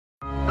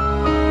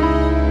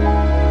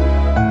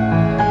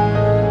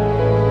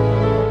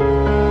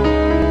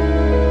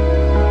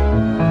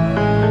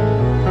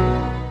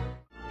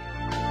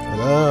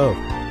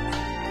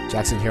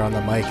Jackson here on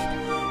the mic.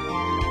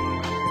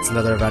 It's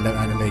another random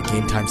anime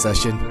game time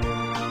session.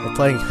 We're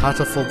playing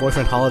Hatoful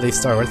Boyfriend Holiday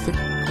Star. I think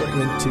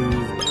we're into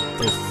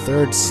the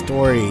third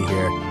story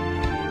here.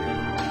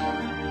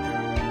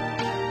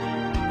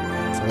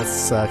 So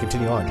let's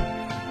continue on.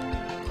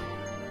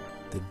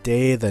 The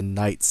day the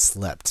night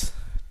slept.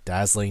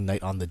 Dazzling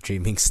night on the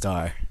dreaming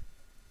star.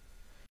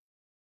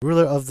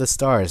 Ruler of the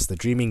stars, the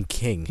dreaming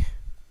king.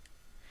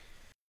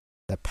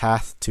 The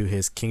path to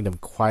his kingdom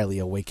quietly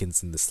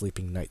awakens in the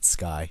sleeping night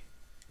sky.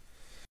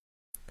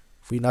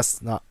 We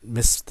must not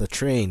miss the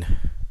train.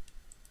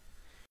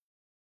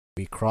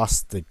 We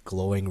cross the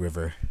glowing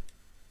river.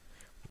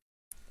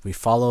 We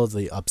follow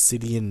the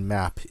obsidian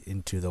map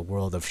into the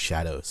world of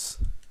shadows.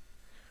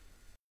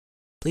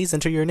 Please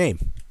enter your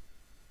name.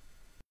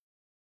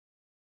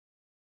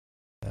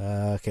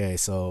 Okay,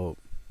 so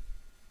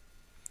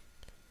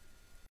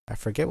I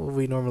forget what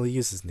we normally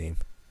use his name.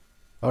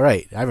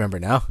 Alright, I remember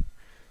now.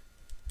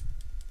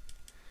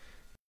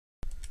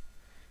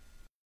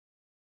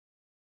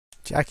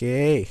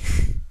 Jackie!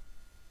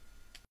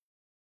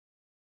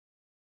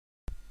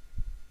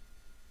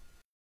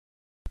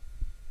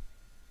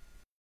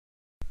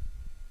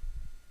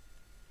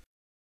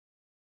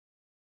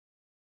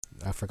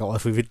 I forgot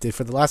what we did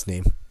for the last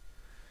name.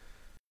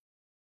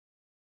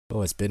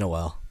 Oh, it's been a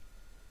while.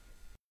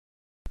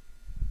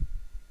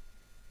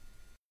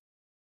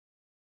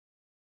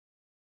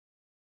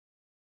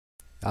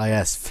 Ah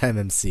yes,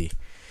 FemMC.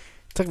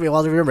 Took me a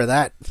while to remember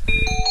that.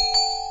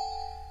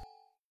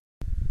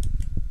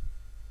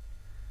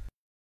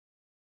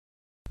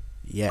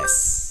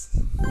 Yes.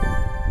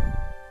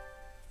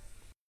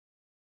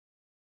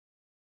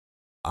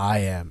 I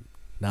am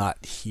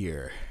not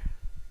here.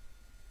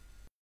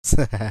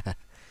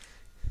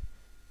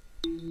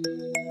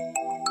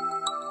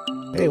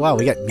 Hey, wow,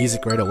 we got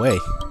music right away.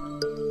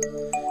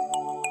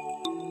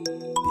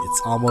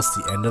 It's almost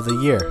the end of the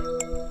year.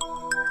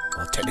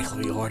 Well,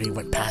 technically we already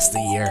went past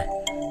the year.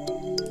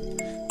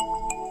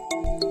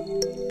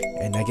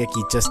 And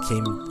Nageki just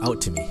came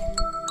out to me.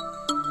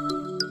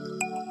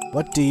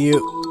 What do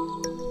you...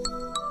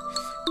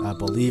 I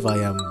believe I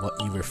am what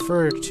you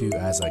refer to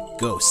as a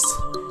ghost,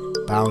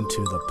 bound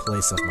to the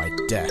place of my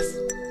death.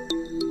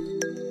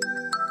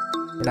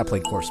 We're not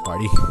playing Corpse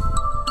Party.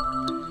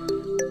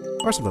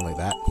 Or something like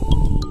that.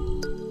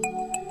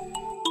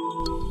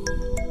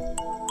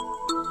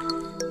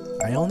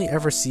 I only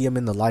ever see him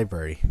in the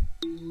library,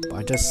 but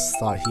I just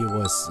thought he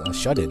was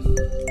shut-in.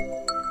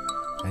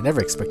 I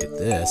never expected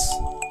this.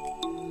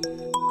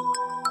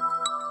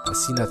 I've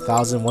seen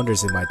 1,000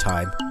 wonders in my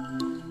time,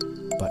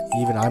 but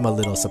even I'm a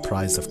little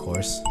surprised, of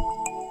course.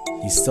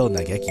 He's still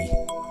Nageki.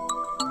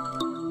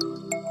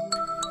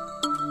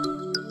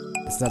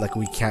 It's not like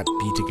we can't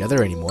be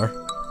together anymore.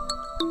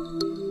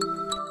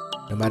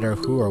 No matter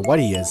who or what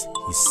he is,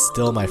 he's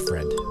still my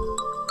friend.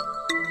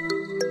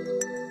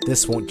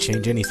 This won't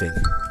change anything.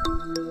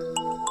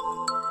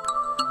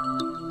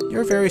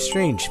 You're very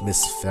strange,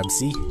 Miss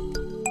FemC.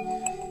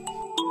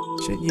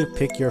 Shouldn't you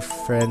pick your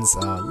friends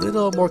a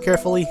little more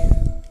carefully?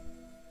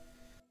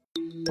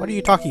 What are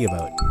you talking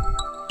about?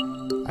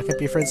 I can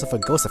be friends with a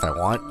ghost if I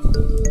want.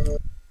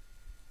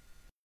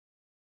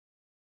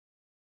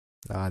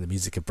 The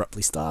music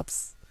abruptly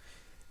stops.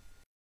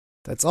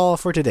 That's all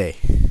for today.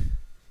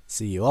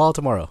 See you all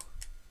tomorrow.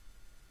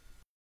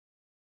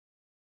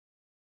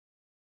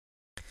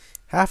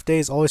 Half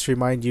days always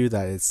remind you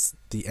that it's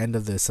the end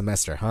of the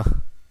semester, huh?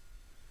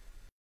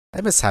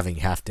 I miss having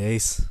half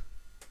days.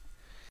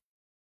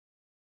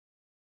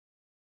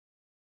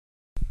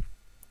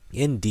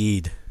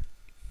 Indeed.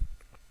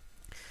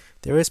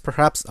 There is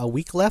perhaps a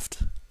week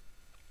left?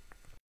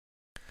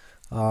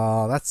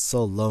 Aw, that's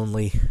so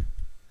lonely.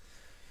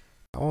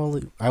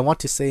 I want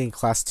to stay in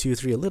class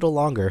 2-3 a little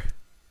longer.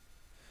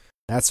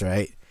 That's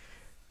right.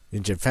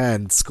 In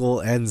Japan,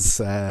 school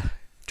ends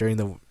during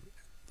the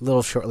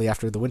little shortly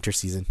after the winter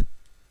season.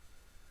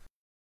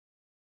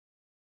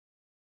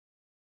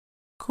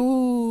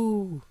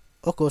 Cool.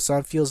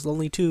 Oko-san feels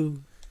lonely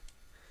too.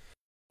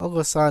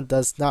 Oko-san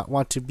does not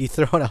want to be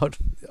thrown out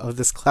of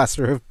this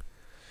classroom.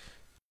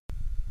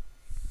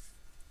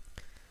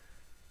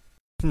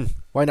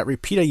 Why not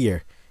repeat a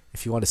year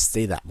if you want to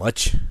stay that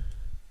much?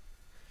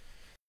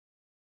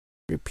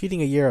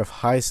 Repeating a year of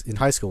in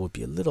high school would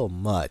be a little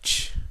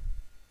much.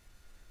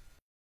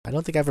 I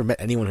don't think I ever met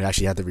anyone who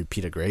actually had to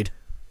repeat a grade.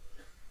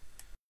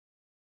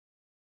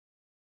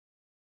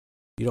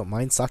 You don't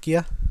mind,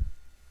 Sakia?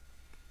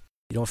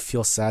 You don't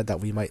feel sad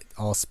that we might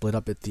all split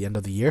up at the end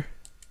of the year?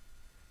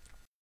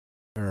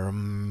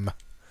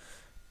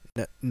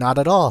 Not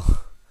at all.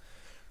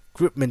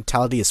 Group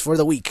mentality is for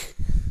the weak.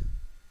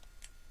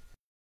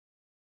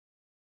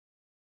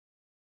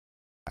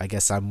 I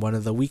guess I'm one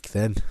of the weak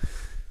then.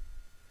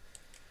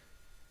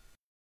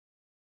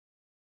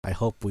 I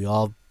hope we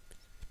all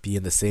be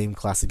in the same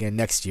class again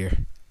next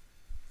year.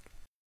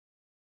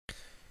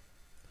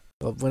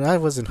 But when I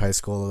was in high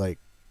school, like,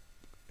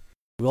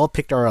 we all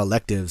picked our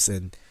electives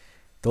and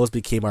those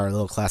became our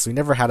little class. We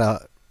never had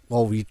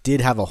well, we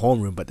did have a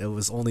homeroom, but it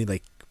was only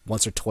like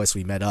once or twice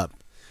we met up.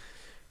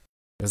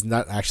 It's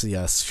not actually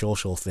a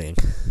social thing.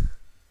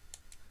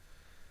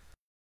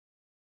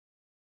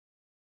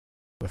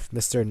 With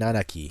Mr.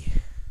 Nanaki.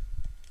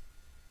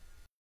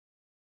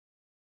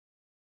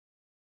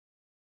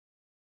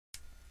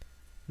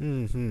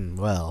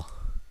 Well.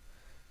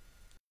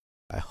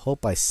 I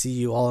hope I see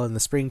you all in the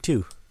spring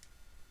too.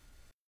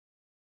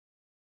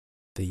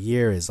 The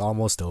year is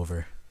almost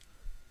over.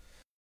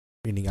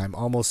 Meaning I'm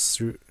almost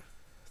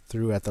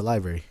through at the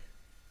library.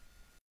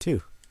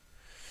 Too.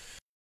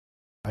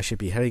 I should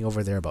be heading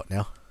over there about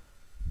now.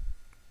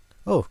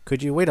 Oh,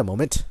 could you wait a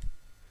moment?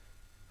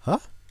 Huh?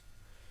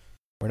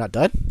 We're not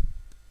done?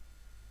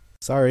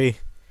 Sorry.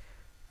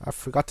 I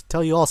forgot to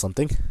tell you all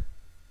something.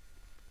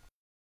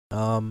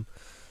 They'll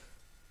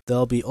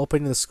be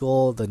opening the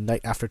school the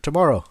night after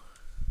tomorrow.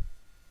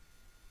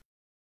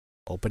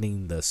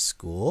 Opening the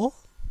school?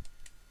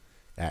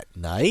 At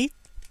night?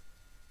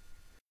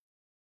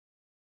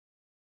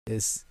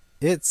 Is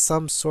it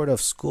some sort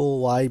of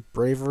school-wide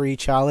bravery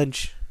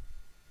challenge?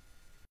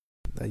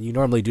 You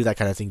normally do that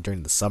kind of thing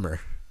during the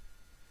summer.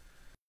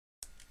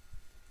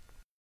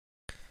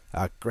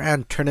 A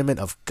grand tournament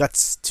of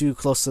guts to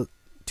close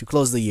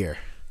the year.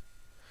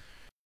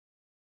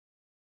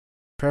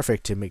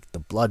 Perfect to make the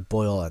blood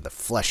boil and the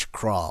flesh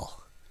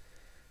crawl.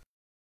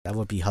 That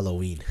would be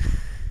Halloween.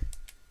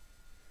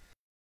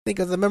 Think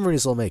of the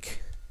memories we'll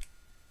make.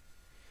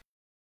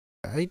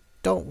 I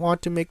don't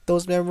want to make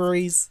those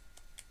memories.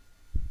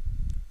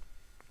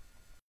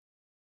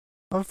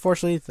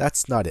 Unfortunately,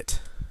 that's not it.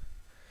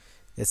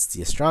 It's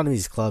the Astronomy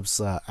Club's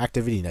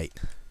activity night.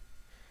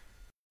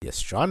 The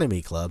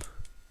Astronomy Club?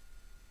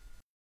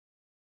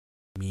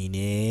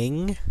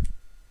 Meaning?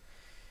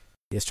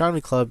 The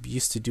Astronomy Club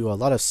used to do a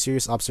lot of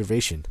serious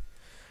observation,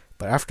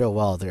 but after a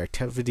while their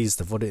activities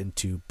devoted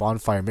into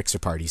bonfire mixer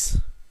parties.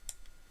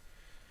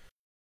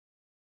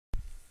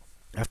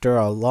 After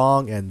a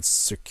long and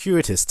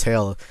circuitous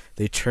tale,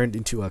 they turned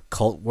into a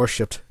cult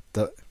worshipped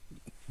the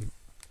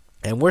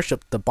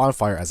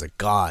bonfire as a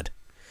god,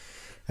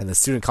 and the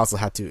student council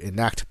had to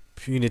enact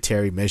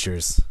punitive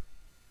measures.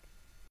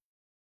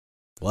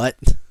 What?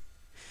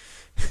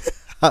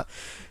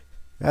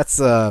 That's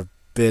a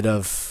bit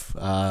of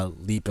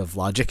leap of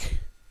logic.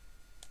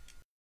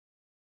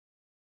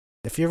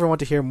 If you ever want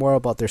to hear more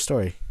about their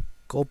story,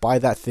 go buy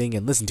that thing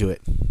and listen to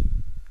it.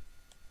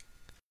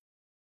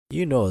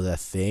 You know the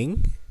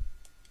thing.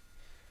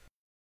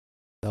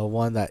 The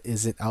one that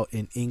isn't out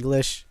in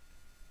English.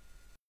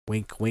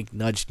 Wink, wink,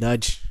 nudge,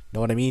 nudge. Know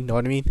what I mean? Know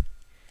what I mean?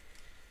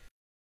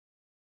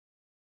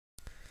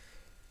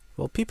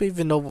 Will people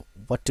even know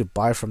what to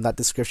buy from that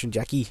description,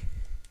 Jackie?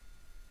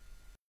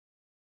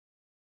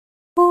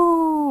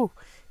 Woo!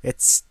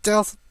 It's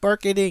stealth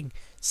marketing!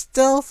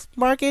 Stealth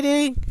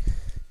marketing!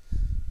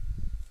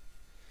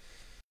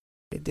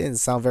 It didn't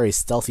sound very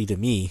stealthy to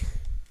me.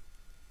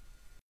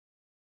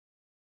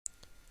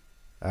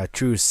 A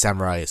true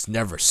samurai is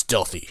never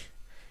stealthy.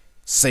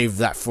 Save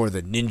that for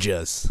the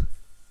ninjas.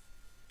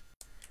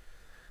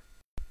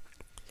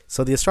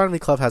 So the Astronomy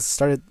Club has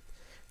started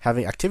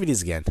having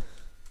activities again.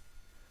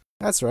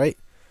 That's right,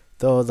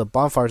 though the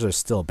bonfires are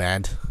still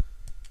banned.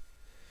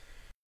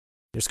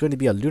 There's going to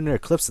be a lunar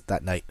eclipse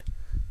that night.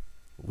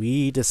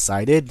 We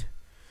decided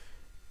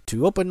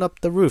to open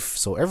up the roof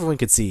so everyone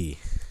could see.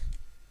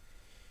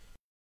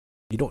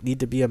 You don't need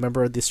to be a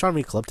member of the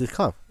Astronomy Club to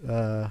come.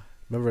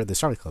 Member of the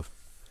Astronomy Club.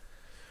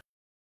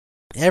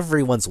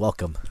 Everyone's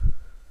welcome.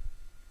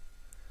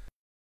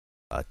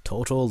 A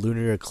total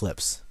lunar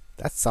eclipse.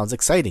 That sounds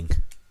exciting.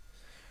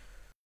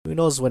 Who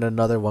knows when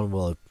another one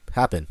will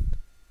happen?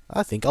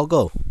 I think I'll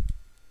go.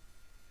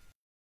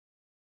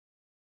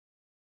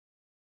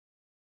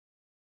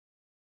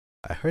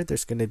 I heard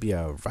there's gonna be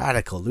a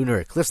radical lunar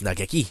eclipse,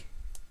 Nageki.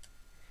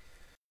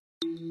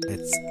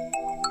 It's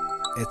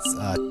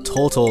a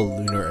total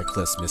lunar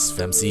eclipse, Miss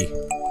Femsy.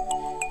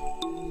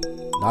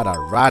 Not a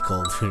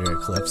radical lunar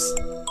eclipse.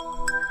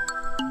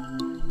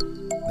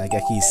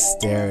 Nageki's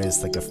stare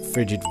is like a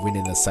frigid wind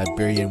in a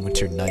Siberian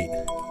winter night.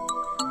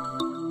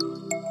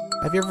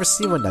 Have you ever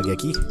seen one,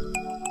 Nageki?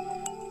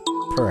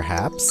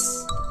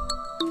 Perhaps.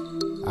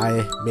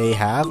 I may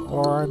have,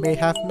 or I may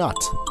have not.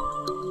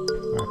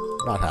 Or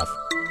not have.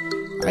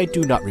 I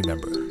do not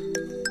remember.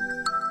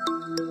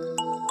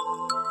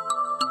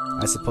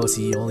 I suppose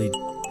he only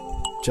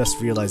just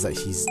realized that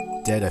he's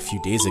dead a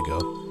few days ago.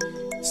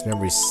 His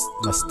memories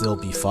must still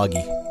be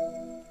foggy.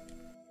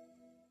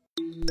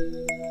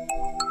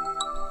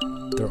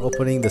 They're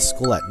opening the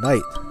school at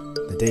night,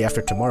 the day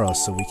after tomorrow,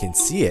 so we can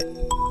see it.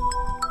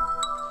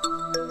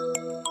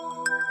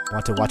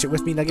 Want to watch it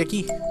with me,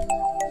 Nageki?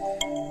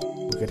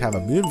 We could have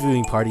a moon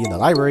viewing party in the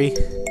library.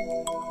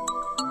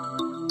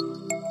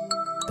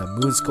 The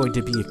moon's going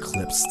to be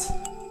eclipsed.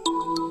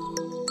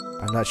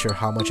 I'm not sure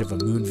how much of a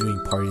moon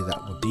viewing party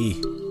that would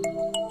be.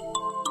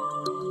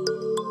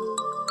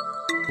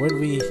 Wouldn't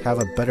we have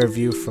a better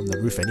view from the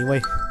roof anyway?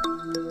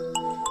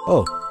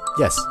 Oh,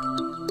 yes.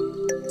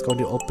 It's going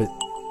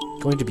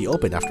to be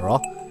open after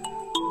all.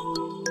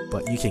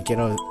 But you can get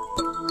out.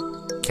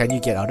 Can you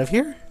get out of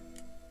here?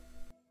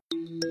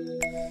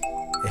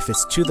 If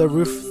it's to the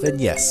roof, then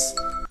yes.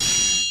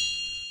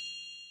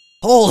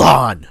 Hold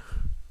on!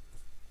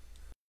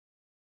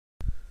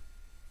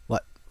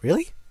 What?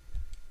 Really?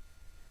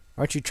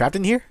 Aren't you trapped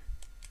in here?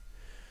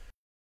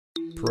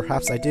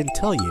 Perhaps I didn't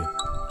tell you.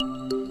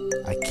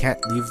 I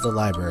can't leave the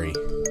library.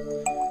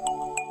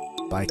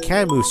 But I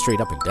can move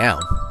straight up and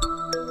down.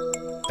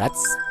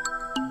 That's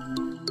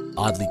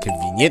oddly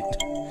convenient.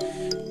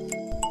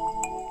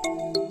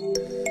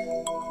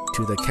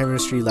 To the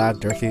chemistry lab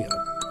directly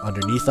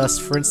underneath us,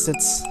 for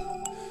instance.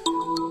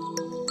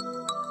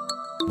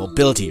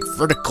 Mobility,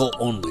 vertical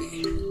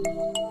only.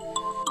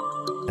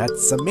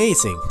 That's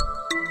amazing.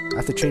 I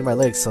have to train my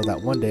legs so that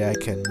one day I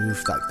can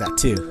move like that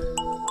too.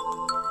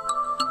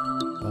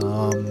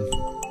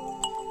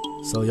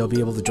 So you'll be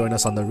able to join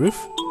us on the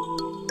roof?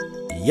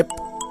 Yep.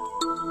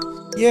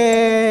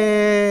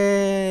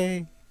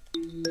 Yay!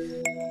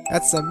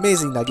 That's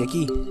amazing,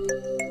 Nageki.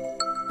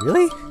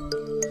 Really?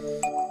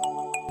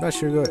 I'm not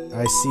sure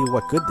I see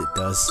what good it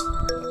does.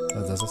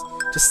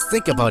 Just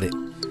think about it.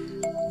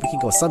 We can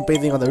go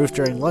sunbathing on the roof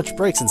during lunch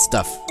breaks and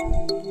stuff.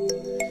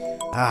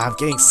 Ah, I'm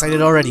getting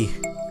excited already.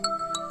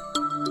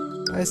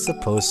 I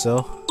suppose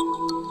so.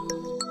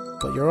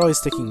 But you're always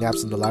taking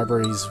naps on the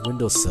library's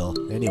windowsill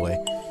anyway,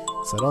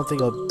 so I don't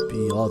think it'll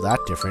be all that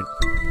different.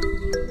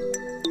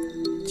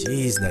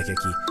 Jeez,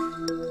 Nageki.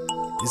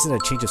 Isn't a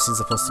change of scene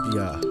supposed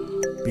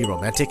to be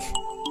romantic?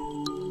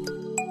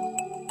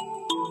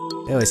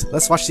 Anyways,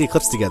 let's watch the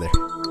eclipse together.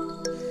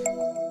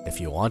 If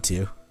you want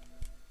to.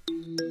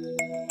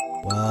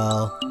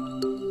 Well,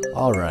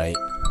 alright.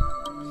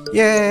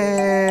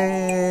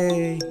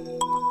 Yay!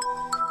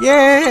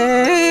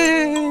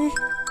 Yay!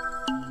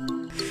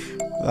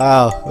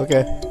 Wow,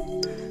 okay.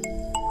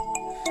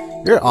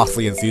 You're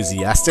awfully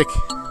enthusiastic.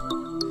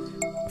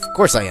 Of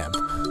course I am.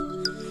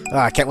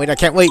 Ah, I can't wait, I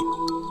can't wait!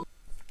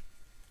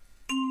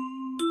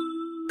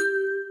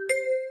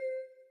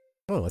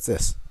 Oh, what's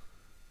this?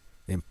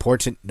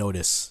 Important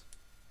notice.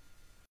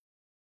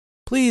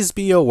 Please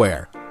be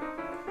aware.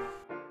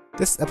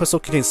 This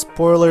episode contains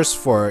spoilers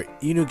for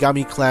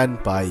Inugami Clan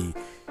by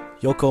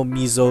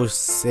Yokomizo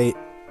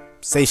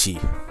Seishi.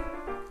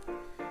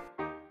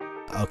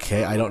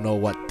 Okay, I don't know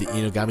what the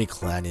Inugami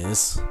Clan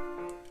is.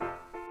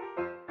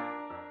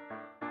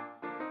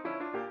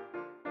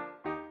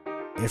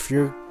 If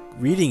you're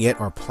reading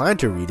it or plan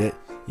to read it,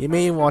 you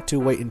may want to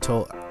wait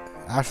until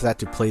after that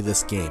to play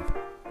this game.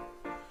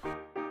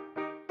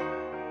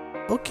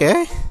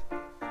 Okay.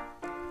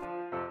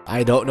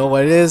 I don't know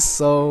what it is,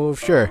 so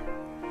sure.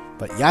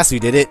 But Yasu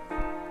did it.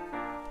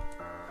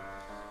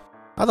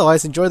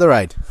 Otherwise, enjoy the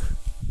ride.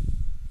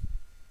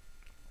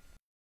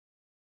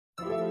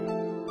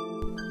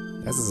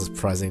 That's a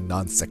surprising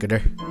non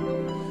sequitur.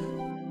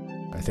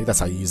 I think that's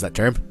how you use that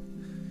term.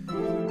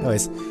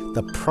 Anyways,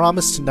 the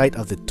promised night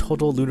of the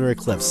total lunar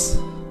eclipse.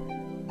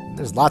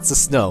 There's lots of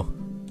snow.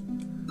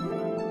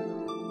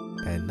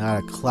 And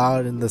not a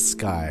cloud in the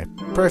sky.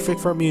 Perfect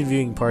for a moon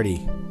viewing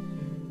party.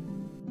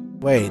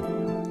 Wait,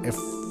 if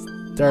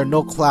there are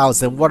no clouds,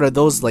 then what are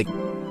those, like,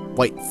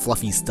 white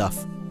fluffy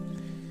stuff?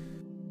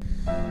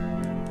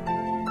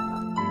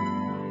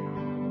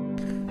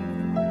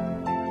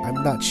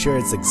 I'm not sure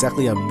it's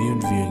exactly a moon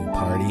viewing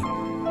party,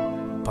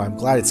 but I'm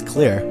glad it's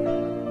clear.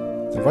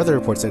 The weather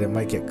report said it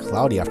might get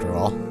cloudy after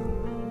all.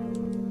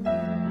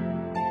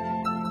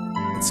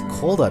 It's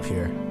cold up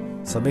here,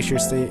 so make sure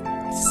to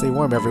stay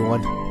warm,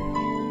 everyone.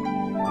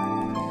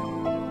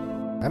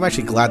 I'm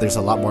actually glad there's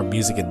a lot more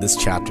music in this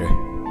chapter.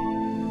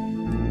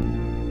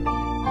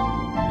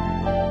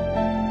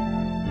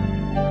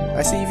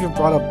 I see you even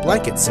brought a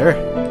blanket, sir.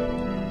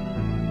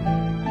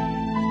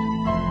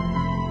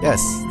 Yes,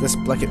 this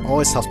blanket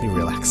always helps me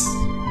relax.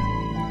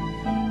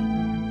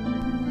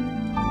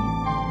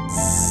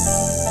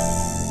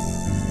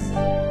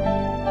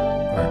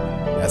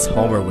 Or, as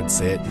Homer would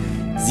say it,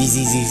 Z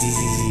Z Z Z Z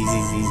Z Z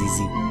Z Z Z.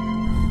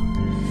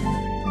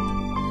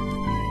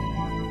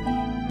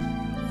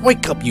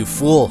 Wake up, you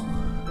fool!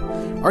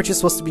 Aren't you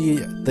supposed to be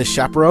the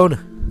chaperone?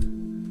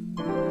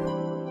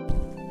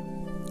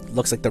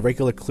 Looks like the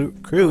regular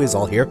crew is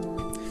all here.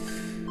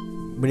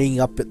 Meeting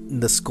up in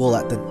the school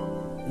at the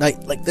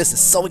night like this is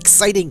so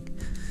exciting!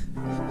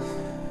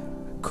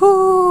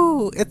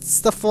 Cool! It's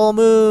the full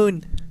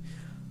moon!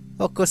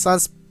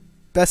 Oko-san's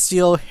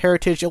bestial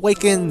heritage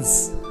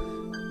awakens!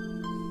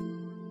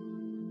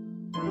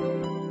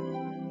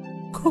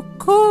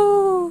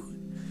 Cuckoo!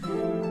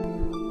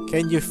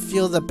 Can you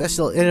feel the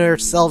bestial inner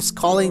selves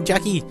calling,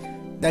 Jackie?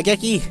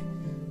 Nageki?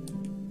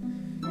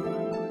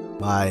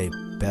 My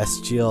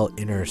bestial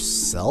inner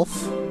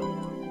self?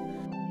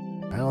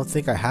 I don't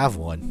think I have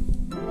one.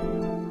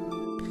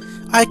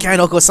 I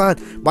can't, Oko-san!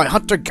 My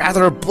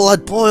hunter-gatherer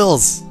blood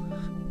boils!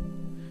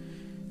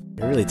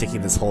 You're really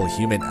taking this whole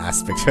human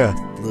aspect a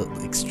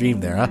little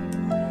extreme there, huh?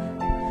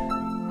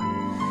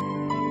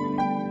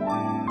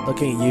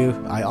 Looking at you,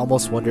 I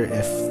almost wonder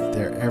if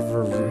there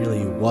ever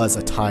really was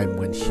a time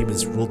when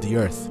humans ruled the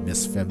earth,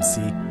 Miss Femc.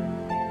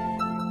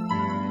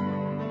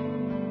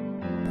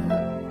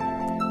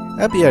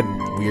 That'd be a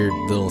weird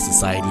little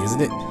society,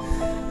 isn't it?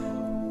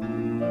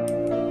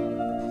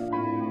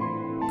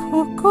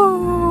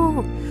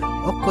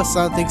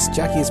 Oko-san thinks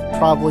Jackie is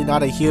probably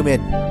not a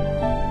human.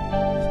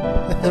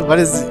 What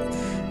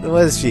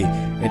is she?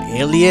 An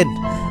alien?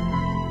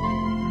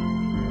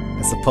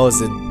 I suppose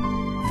in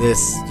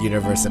this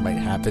universe it might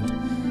happen.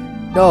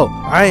 No,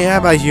 I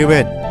am a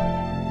human!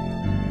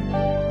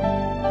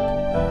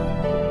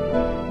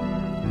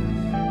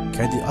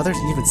 Can the others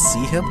even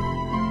see him?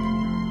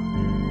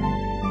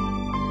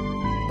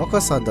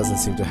 Oko-san doesn't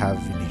seem to have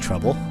any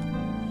trouble.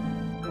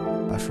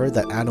 I've heard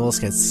that animals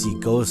can see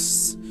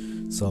ghosts,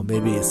 so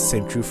maybe it's the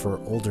same true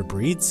for older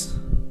breeds?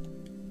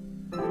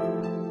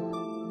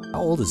 How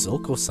old is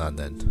Oko-san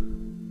then?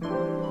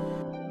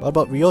 What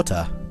about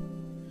Ryota?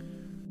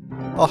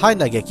 Oh, hi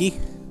Nageki.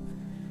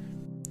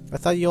 I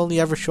thought you only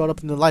ever showed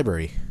up in the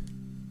library.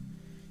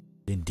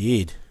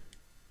 Indeed.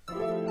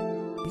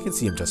 You can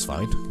see him just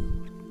fine.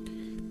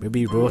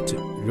 Maybe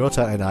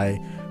Ryota and I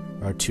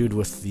are tuned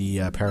with the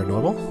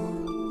paranormal?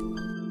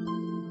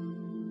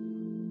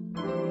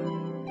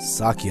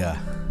 Sakya.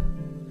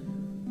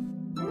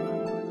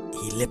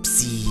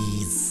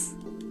 Ellipses.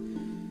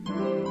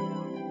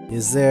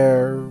 Is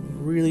there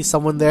really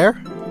someone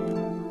there?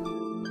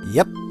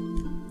 Yep.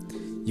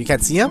 You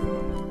can't see him?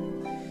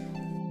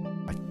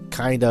 A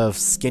kind of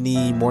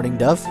skinny morning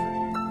dove?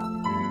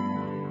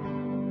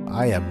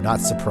 I am not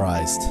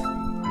surprised.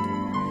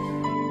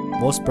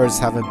 Most birds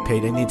haven't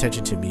paid any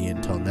attention to me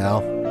until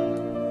now.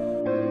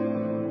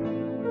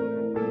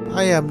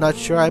 I am not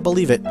sure I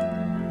believe it.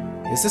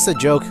 Is this a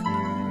joke?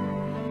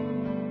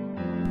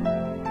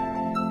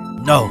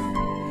 No.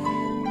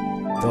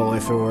 Though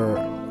if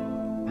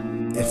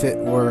it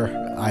were,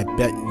 I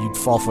bet you'd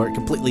fall for it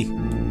completely.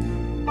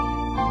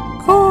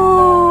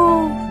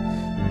 Cool.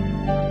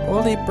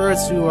 Only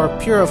birds who are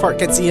pure of heart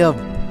can see him.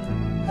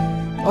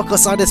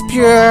 Oko-san is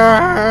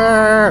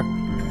pure.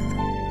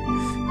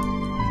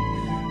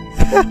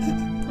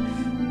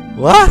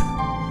 What?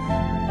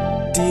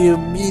 Do you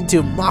mean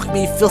to mock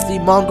me, filthy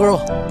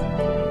mongrel?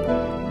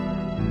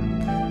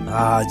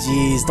 Ah,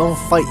 jeez, don't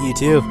fight, you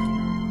two.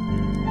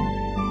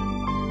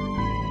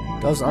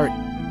 Doves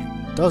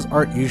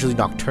aren't usually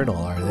nocturnal,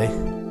 are they?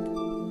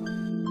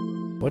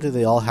 Why do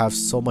they all have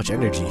so much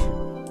energy?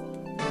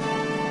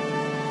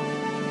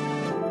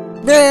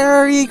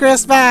 Merry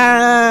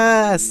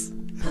Christmas!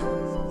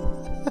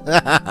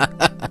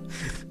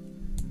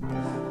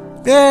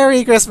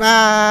 Merry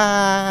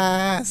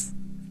Christmas!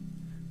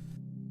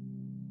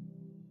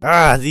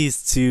 Ah,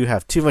 these two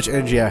have too much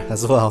energy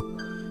as well.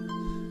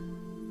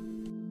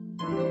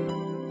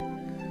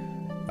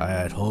 I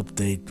had hoped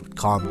they'd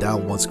calm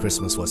down once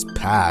Christmas was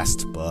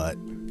past, but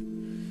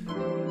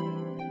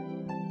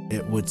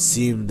it would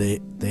seem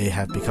they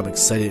have become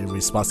excited in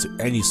response to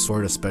any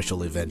sort of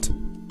special event.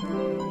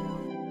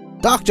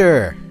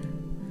 Doctor!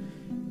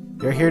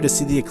 You're here to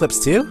see the eclipse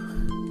too?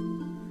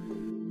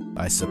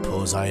 I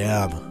suppose I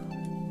am.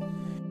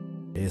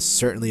 It is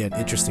certainly an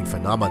interesting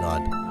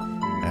phenomenon,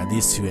 and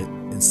these two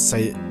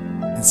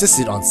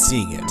insisted on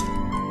seeing it.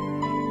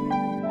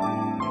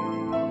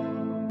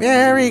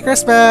 Merry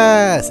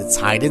Christmas! It's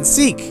hide and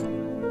seek!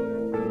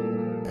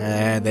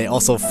 And they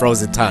also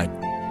froze in time.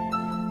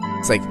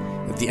 It's like,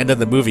 at the end of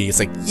the movie, it's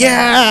like,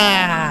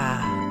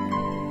 yeah!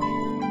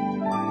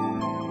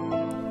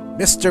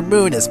 Mr.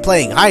 Moon is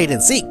playing hide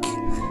and seek!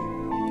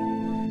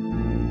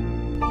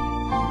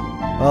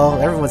 Well,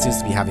 everyone seems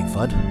to be having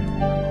fun.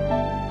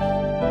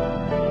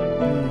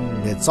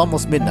 It's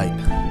almost midnight.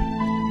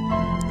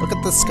 Look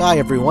at the sky,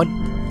 everyone.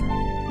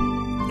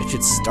 It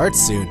should start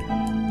soon.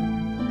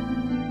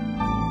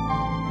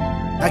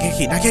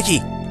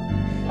 Nageki!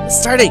 It's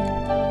starting!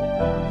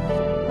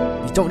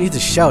 You don't need to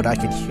shout, I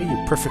can hear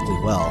you perfectly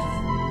well.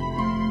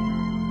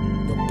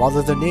 Don't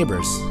bother the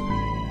neighbors.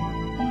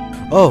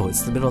 Oh,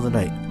 it's the middle of the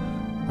night.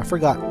 I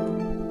forgot.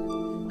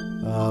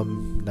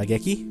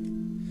 Nageki?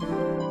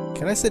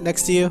 Can I sit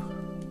next to you?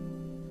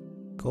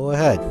 Go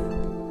ahead.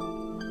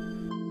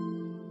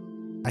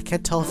 I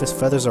can't tell if his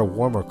feathers are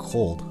warm or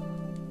cold.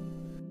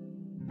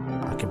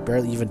 I can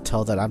barely even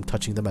tell that I'm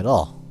touching them at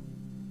all.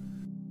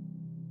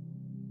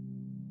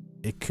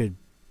 It could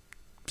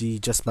be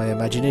just my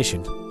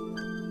imagination.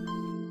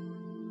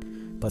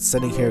 But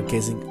sitting here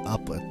gazing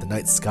up at the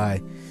night sky,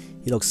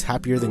 he looks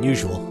happier than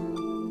usual.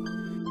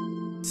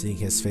 Seeing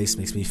his face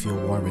makes me feel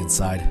warm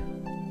inside.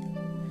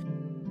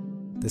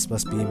 This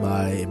must be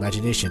my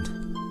imagination.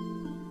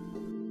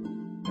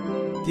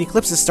 The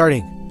eclipse is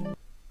starting!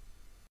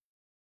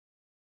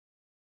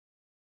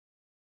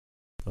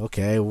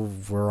 Okay,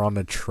 we're on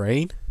a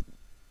train?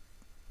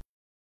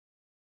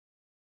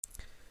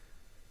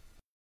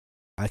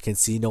 I can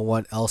see no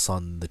one else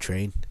on the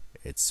train.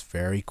 It's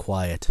very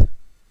quiet.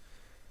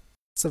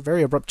 It's a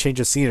very abrupt change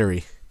of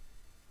scenery.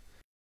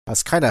 I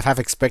was kind of half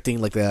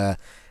expecting like the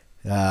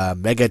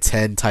Mega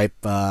 10 type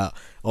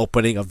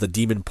opening of the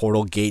demon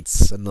portal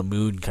gates and the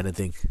moon kind of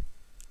thing.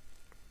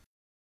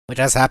 Which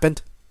has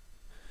happened.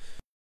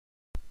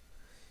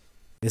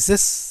 Is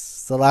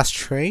this the last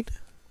train?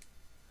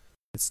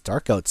 It's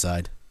dark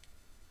outside.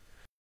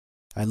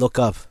 I look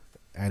up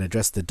and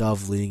address the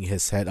dove leaning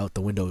his head out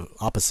the window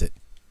opposite.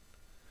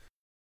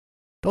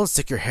 Don't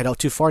stick your head out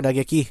too far,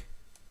 Nageki.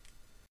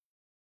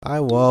 I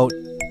won't.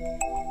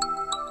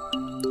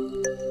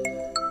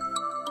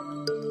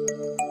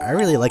 I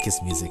really like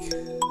his music.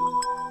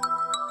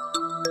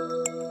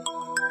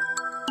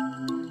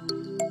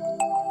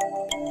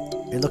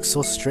 It looks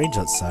so strange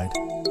outside.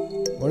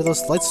 What are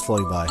those lights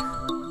floating by?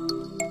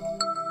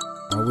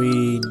 Are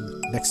we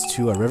next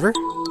to a river?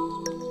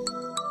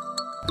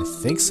 I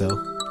think so.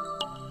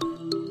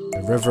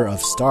 The River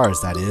of Stars,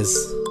 that is.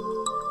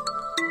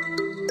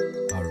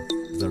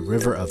 The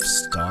River of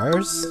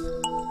Stars?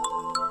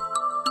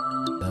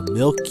 The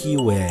Milky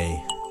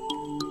Way.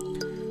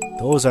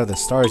 Those are the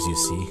stars you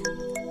see.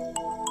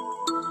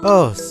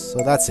 Oh,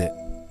 so that's it.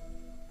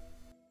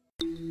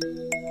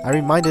 I'm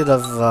reminded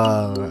of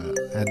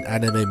an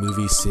anime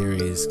movie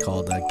series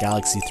called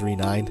Galaxy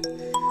 39.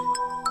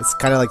 It's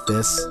kind of like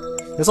this.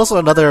 There's also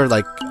another,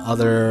 like,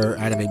 other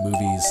anime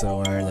movies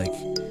where, like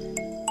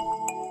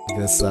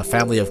this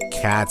family of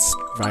cats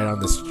ride on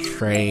this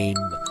train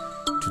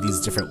to these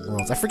different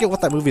worlds. I forget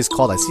what that movie is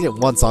called. I've seen it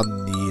once on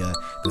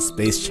the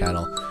Space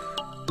Channel.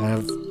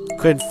 And I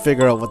couldn't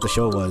figure out what the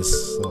show was,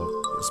 so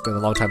it's been a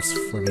long time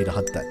for me to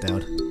hunt that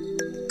down.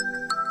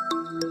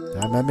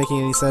 Am I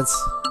making any sense?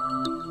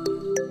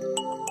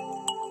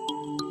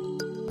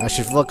 I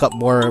should look up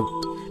more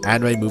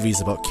anime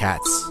movies about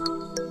cats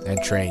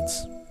and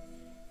trains.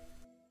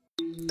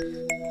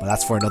 But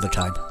that's for another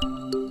time.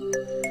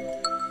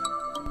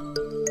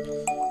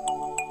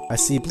 I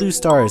see blue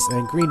stars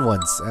and green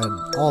ones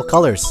and all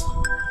colors.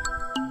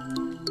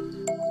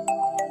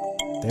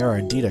 There are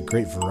indeed a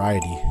great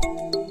variety.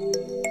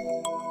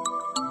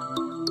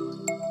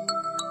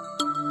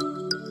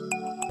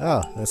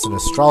 Oh, that's an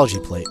astrology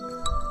plate.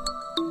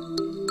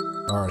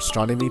 Or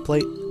astronomy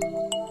plate.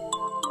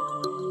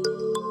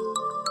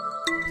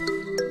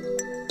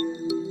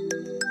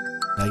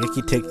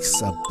 Nageki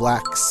takes a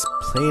black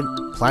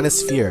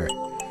planisphere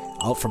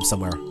out from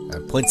somewhere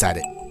and points at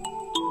it.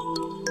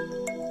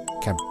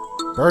 Can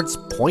birds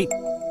point?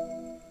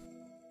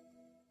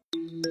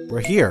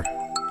 We're here.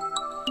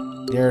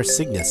 Near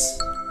Cygnus.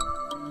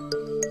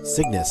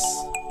 Cygnus.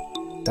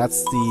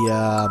 That's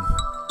the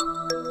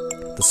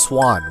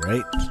swan,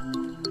 right?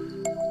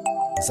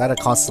 Is that a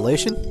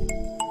constellation?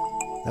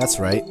 That's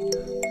right.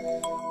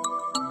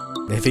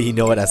 Maybe you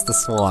know it as the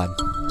swan.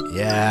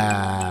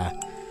 Yeah.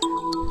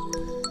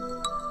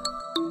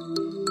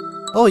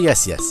 Oh,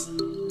 yes, yes.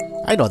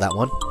 I know that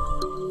one.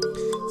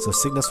 So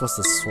Cygnus was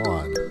the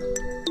swan.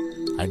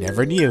 I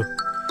never knew.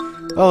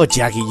 Oh,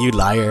 Jackie, you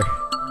liar.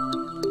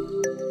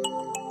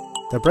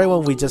 The bright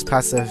one we just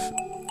passed is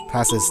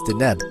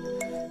Deneb.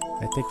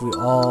 I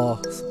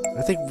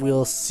think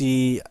we'll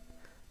see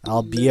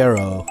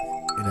Albiero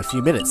in a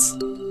few minutes.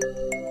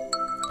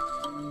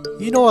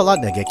 You know a lot,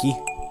 Nageki.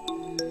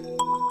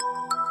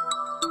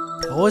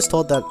 I always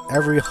told that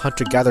every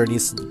hunter-gatherer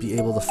needs to be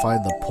able to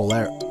find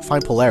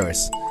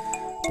Polaris.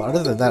 But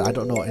other than that, I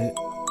don't know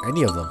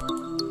any of them.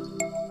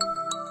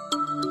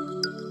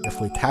 If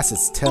we pass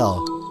its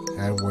tail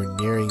and we're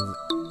nearing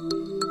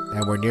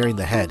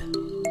the head,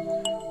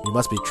 we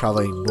must be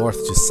traveling north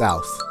to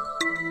south.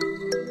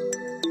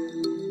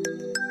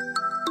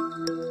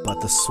 But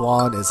the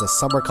swan is a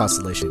summer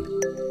constellation.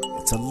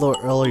 It's a little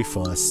early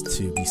for us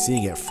to be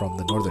seeing it from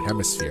the northern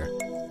hemisphere.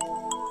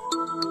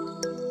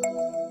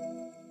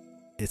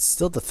 It's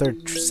still the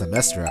third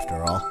semester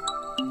after all.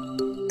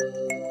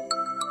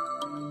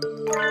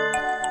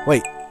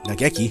 Wait,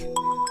 Nageki?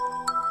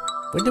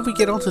 When did we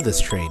get onto this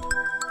train?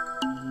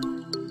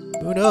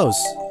 Who knows?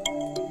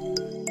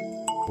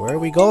 Where are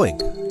we going?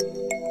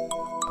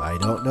 I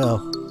don't know.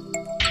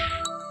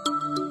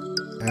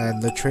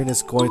 And the train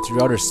is going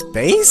through outer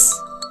space?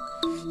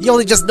 You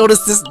only just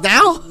noticed this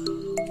now?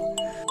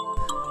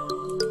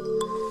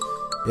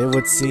 It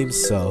would seem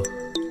so.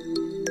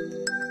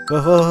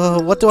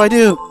 What do I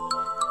do?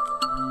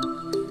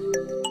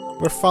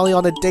 We're finally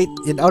on a date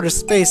in outer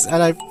space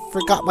and I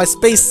forgot my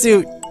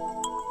spacesuit!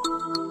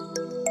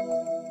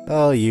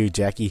 Oh, you,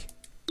 Jackie.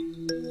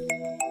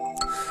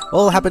 What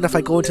will happen if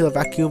I go into the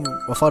vacuum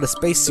without a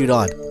spacesuit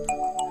on?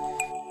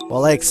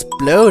 Will I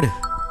explode?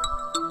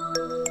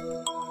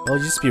 I'll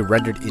just be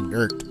rendered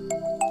inert.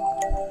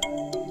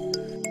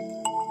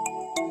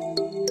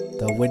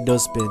 The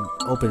window's been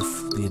open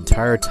the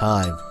entire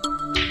time.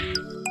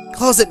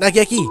 Close it,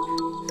 Nageki!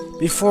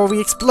 Before we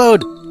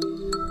explode!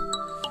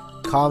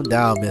 Calm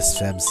down, Miss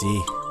Femc.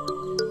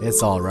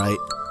 It's alright.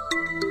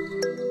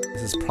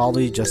 This is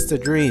probably just a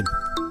dream.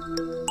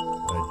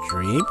 A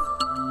dream?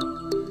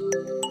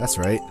 That's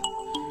right.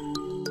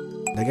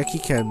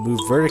 Nageki can move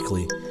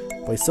vertically,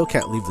 but he still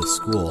can't leave the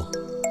school.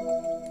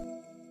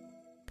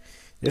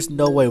 There's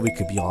no way we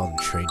could be on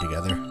the train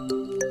together.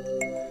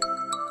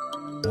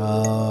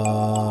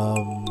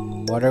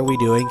 What are we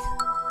doing?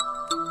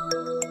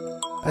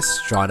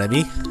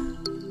 Astronomy.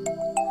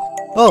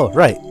 Oh,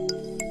 right.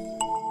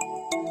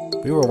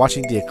 We were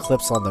watching the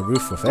eclipse on the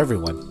roof with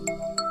everyone.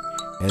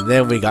 And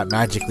then we got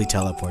magically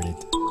teleported.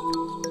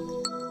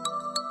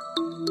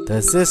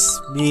 Does this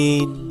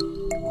mean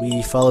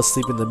we fell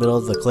asleep in the middle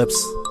of the eclipse?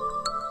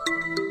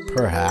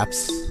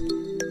 Perhaps.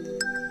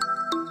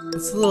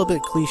 It's a little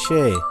bit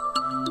cliche.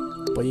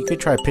 But you could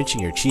try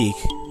pinching your cheek.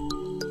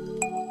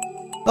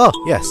 Oh,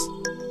 yes.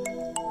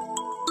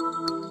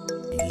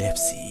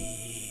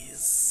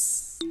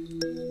 Ellipses.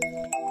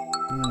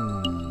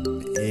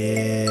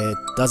 It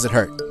doesn't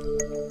hurt.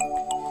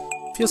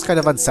 Feels kind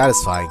of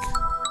unsatisfying.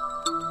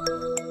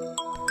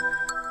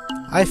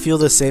 I feel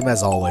the same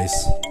as always.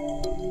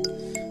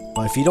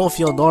 But if you don't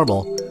feel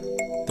normal,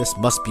 this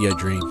must be a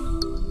dream.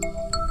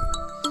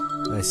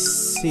 I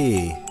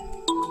see.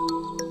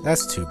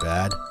 That's too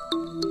bad.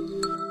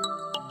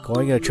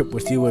 Going on a trip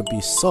with you would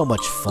be so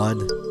much fun,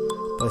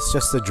 but it's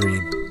just a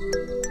dream.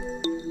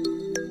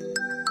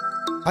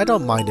 I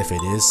don't mind if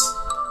it is.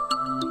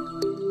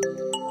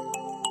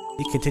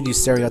 He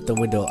continues staring out the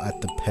window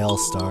at the pale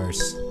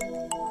stars.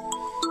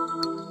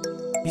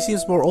 He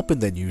seems more open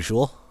than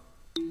usual.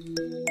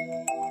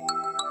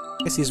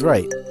 Guess he's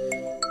right.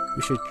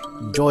 We should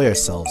enjoy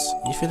ourselves,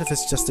 even if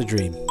it's just a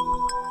dream.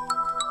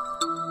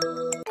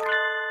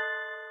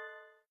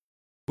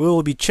 We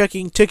will be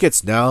checking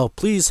tickets now.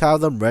 Please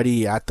have them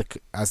ready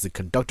as the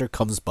conductor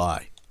comes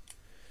by.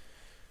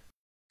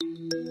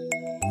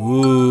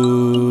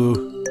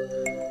 Ooh.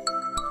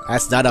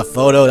 That's not a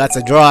photo, that's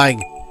a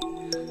drawing.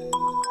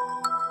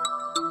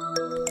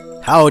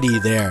 Howdy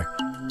there.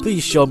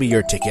 Please show me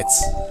your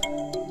tickets.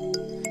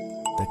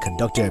 The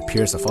conductor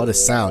appears without a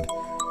sound.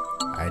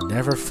 I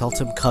never felt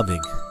him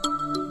coming.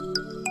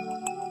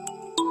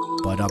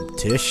 But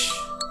Tish.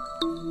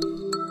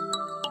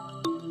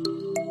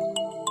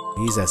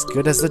 He's as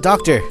good as the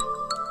doctor.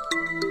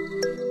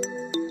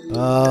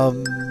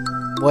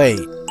 Wait.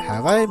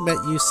 Have I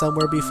met you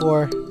somewhere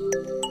before?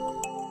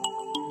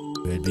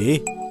 Could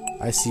be.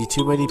 I see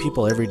too many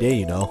people every day,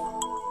 you know.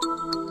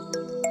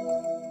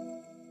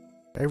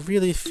 I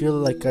really feel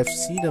like I've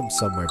seen him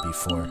somewhere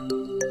before.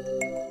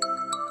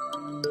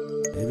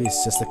 Maybe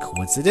it's just a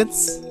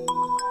coincidence?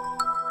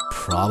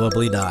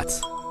 Probably not.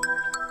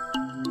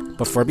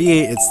 But for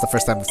me, it's the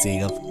first time I'm seeing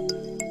him.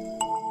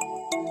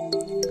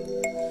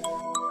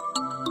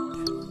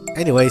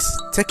 Anyways,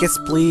 tickets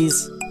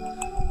please.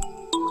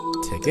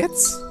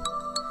 Tickets?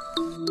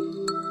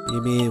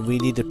 You mean we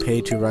need to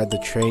pay to ride the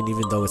train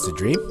even though it's a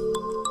dream?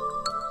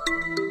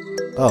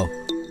 Oh.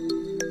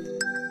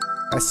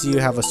 I see you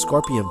have a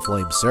scorpion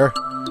flame, sir.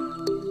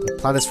 The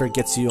planisphere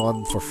gets you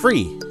on for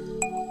free.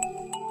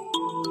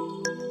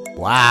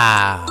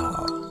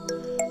 Wow.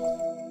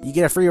 You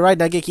get a free ride,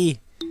 Nageki.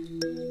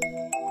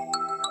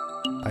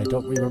 I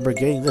don't remember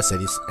getting this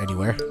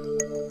anywhere.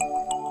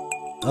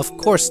 Of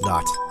course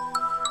not.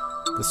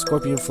 The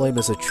scorpion flame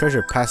is a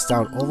treasure passed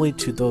down only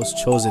to those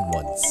chosen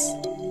ones.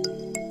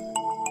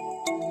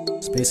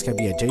 Space can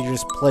be a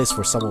dangerous place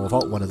for someone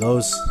without one of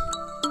those.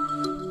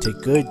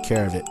 Take good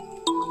care of it.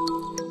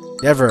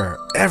 Never,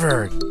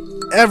 ever,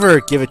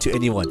 ever give it to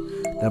anyone,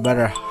 no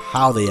matter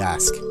how they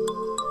ask.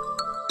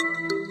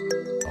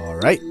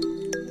 Alright.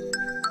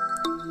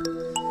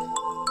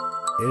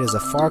 It is a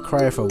far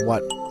cry from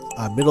what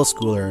a middle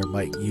schooler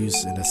might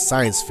use in a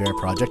science fair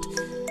project.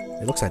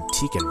 It looks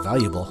antique and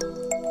valuable.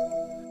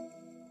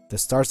 The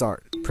stars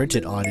aren't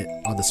printed on it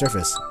on the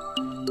surface.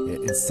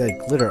 It instead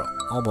glitter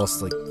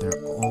almost like their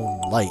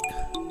own light.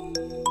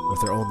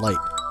 With their own light.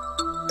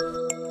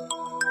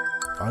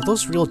 Are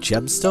those real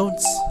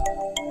gemstones?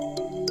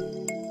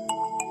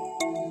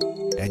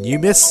 And you,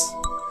 miss?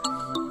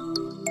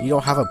 You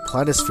don't have a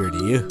planisphere,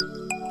 do you?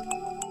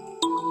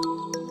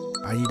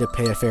 I need to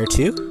pay a fare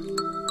too?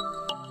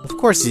 Of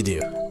course you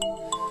do.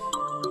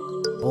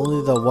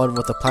 Only the one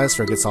with the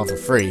planisphere gets on for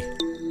free.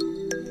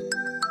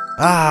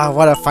 Ah,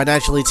 what a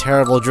financially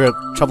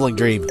troubling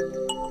dream.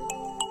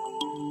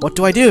 What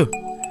do I do?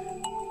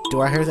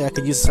 Do I hear that I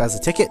can use this as a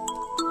ticket?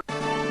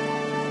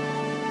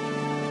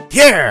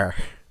 Here!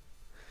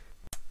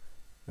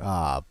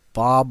 Ah,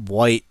 Bob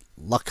White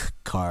luck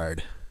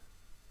card.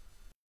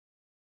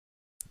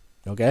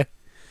 Okay.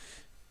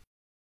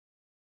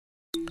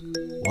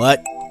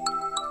 What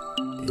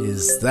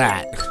is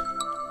that?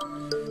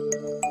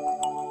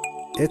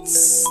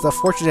 It's the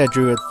fortune I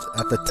drew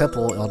at the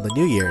temple on the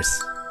New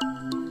Year's.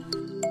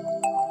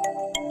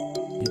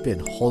 You've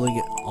been holding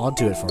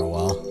onto it for a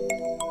while.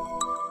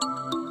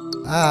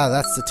 Ah,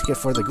 that's the ticket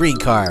for the green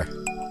car.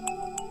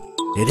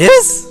 It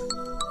is?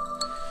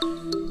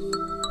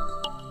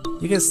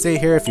 You can stay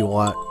here if you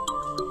want,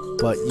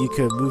 but you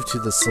could move to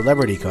the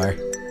celebrity car.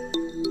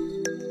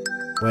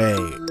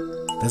 Wait,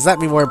 does that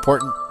mean more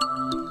important?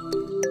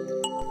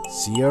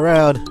 See you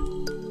around.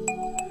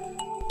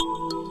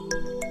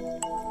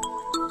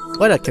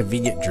 What a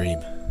convenient dream.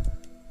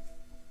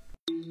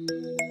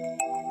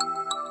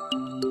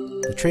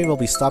 The train will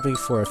be stopping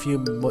for a few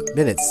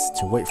minutes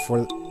to wait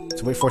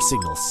for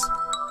signals.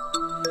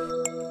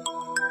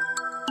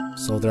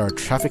 So there are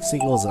traffic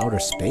signals in outer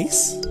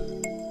space?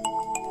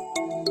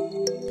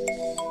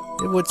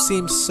 It would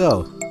seem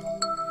so.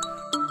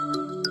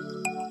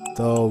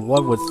 Though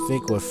one would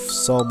think with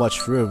so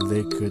much room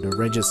they could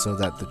arrange it so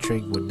that the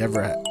train would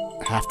never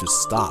have to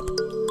stop.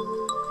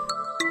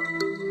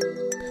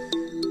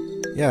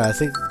 Yeah, I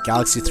think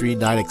Galaxy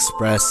 39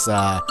 Express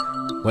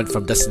went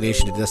from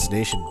destination to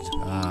destination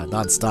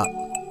non-stop.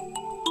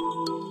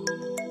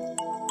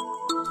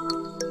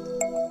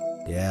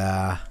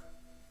 Yeah.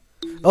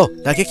 Oh,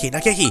 Nageki,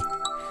 Nageki!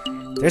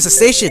 There's a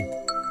station!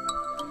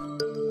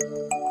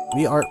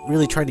 We aren't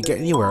really trying to get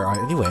anywhere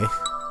anyway.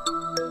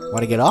 Want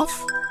to get off?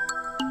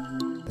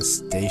 A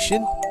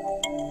station?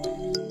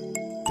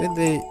 Didn't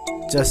they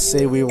just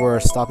say we were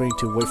stopping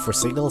to wait for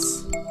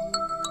signals?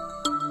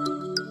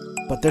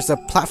 But there's a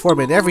platform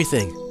and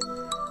everything!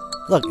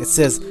 Look, it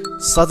says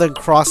Southern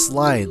Cross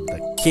Line, the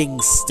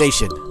King's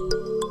Station.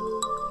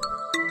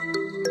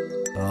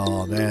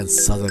 Oh man,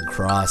 Southern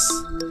Cross.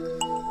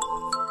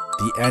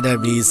 The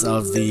enemies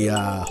of the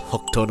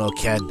Hokuto no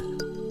Ken.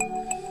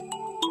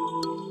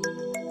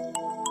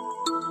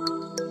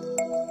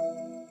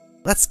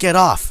 Let's get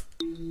off!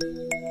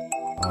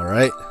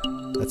 Alright,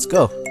 let's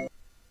go.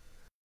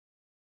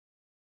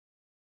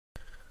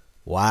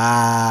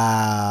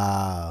 Wow.